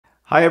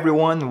Hi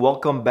everyone,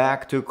 welcome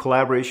back to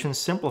Collaboration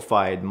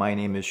Simplified. My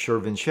name is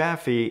Shervin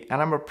Shaffie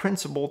and I'm a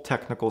Principal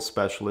Technical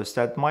Specialist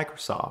at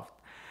Microsoft.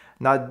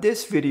 Now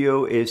this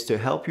video is to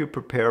help you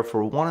prepare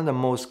for one of the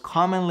most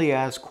commonly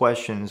asked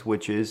questions,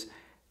 which is,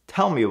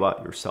 tell me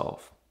about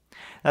yourself.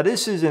 Now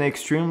this is an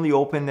extremely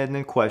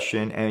open-ended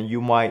question and you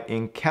might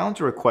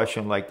encounter a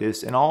question like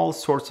this in all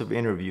sorts of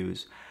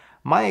interviews.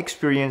 My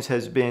experience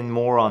has been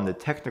more on the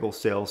technical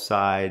sales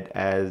side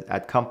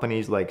at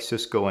companies like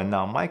Cisco and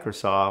now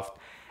Microsoft.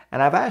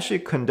 And I've actually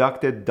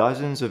conducted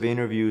dozens of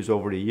interviews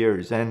over the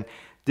years. And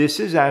this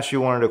is actually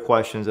one of the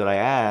questions that I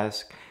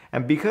ask.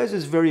 And because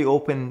it's very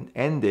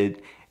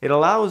open-ended, it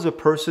allows the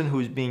person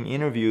who's being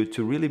interviewed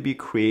to really be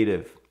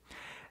creative.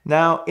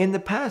 Now, in the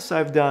past,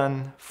 I've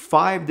done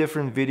 5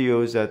 different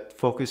videos that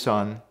focus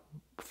on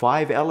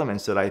 5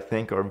 elements that I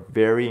think are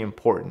very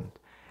important.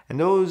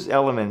 And those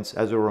elements,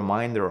 as a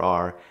reminder,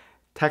 are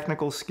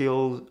technical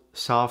skills,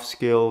 soft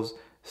skills,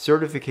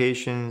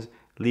 certifications,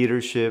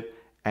 leadership,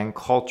 and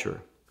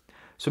culture.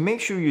 So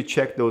make sure you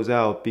check those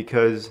out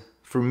because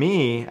for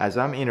me, as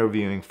I'm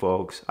interviewing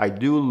folks, I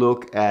do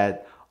look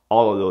at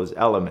all of those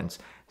elements,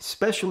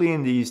 especially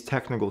in these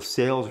technical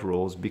sales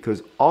roles,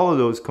 because all of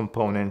those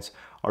components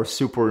are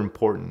super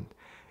important.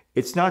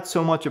 It's not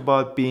so much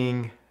about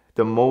being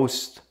the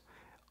most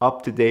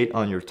up to date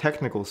on your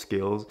technical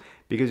skills,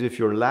 because if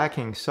you're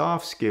lacking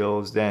soft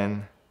skills,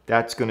 then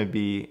that's going to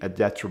be a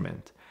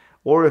detriment.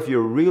 Or if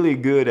you're really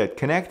good at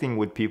connecting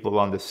with people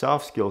on the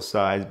soft skill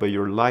side, but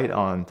you're light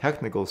on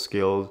technical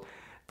skills,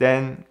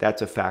 then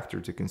that's a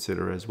factor to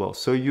consider as well.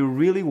 So you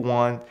really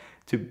want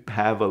to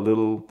have a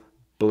little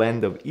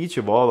blend of each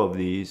of all of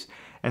these.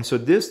 And so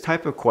this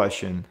type of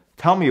question,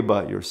 tell me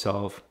about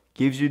yourself,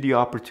 gives you the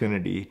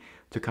opportunity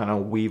to kind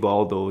of weave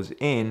all those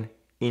in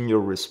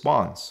your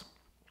response.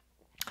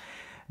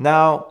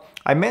 Now,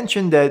 I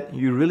mentioned that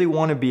you really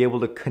want to be able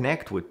to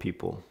connect with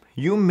people.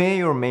 You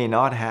may or may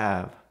not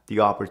have the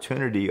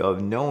opportunity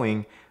of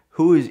knowing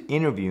who is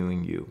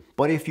interviewing you.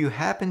 But if you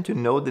happen to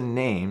know the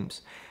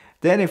names,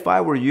 then if I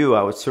were you,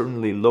 I would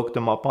certainly look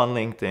them up on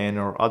LinkedIn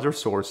or other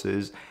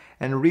sources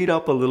and read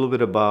up a little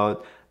bit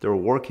about their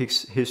work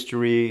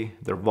history,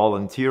 their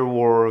volunteer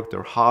work,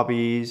 their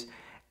hobbies,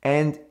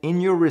 and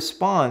in your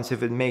response,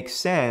 if it makes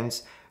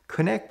sense,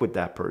 connect with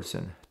that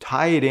person.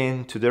 Tie it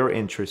in to their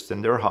interests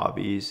and their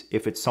hobbies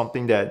if it's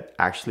something that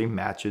actually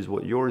matches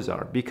what yours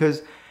are.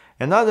 Because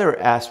another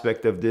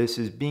aspect of this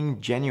is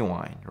being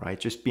genuine, right?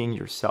 Just being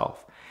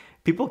yourself.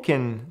 People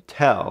can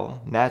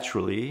tell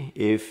naturally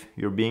if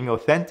you're being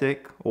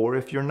authentic or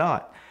if you're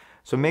not.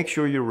 So make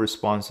sure your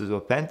response is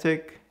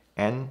authentic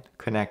and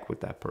connect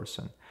with that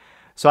person.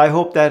 So I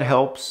hope that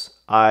helps.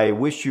 I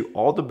wish you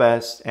all the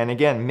best. And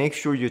again, make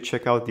sure you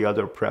check out the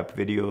other prep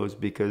videos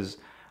because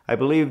I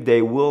believe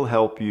they will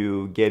help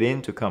you get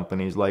into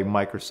companies like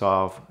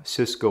Microsoft,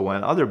 Cisco,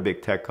 and other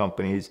big tech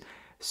companies,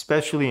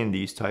 especially in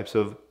these types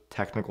of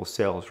technical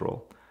sales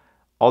role.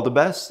 All the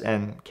best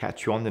and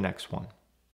catch you on the next one.